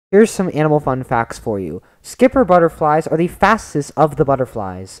Here's some animal fun facts for you. Skipper butterflies are the fastest of the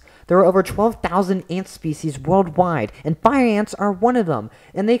butterflies. There are over 12,000 ant species worldwide, and fire ants are one of them,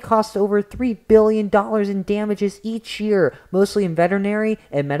 and they cost over $3 billion in damages each year, mostly in veterinary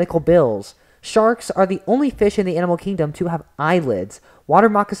and medical bills. Sharks are the only fish in the animal kingdom to have eyelids. Water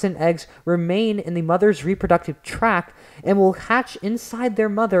moccasin eggs remain in the mother's reproductive tract and will hatch inside their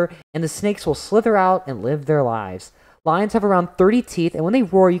mother, and the snakes will slither out and live their lives. Lions have around 30 teeth, and when they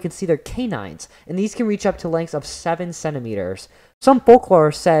roar, you can see their canines, and these can reach up to lengths of 7 centimeters. Some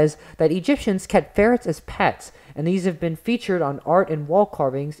folklore says that Egyptians kept ferrets as pets, and these have been featured on art and wall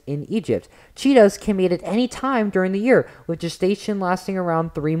carvings in Egypt. Cheetahs can mate at any time during the year, with gestation lasting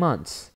around 3 months.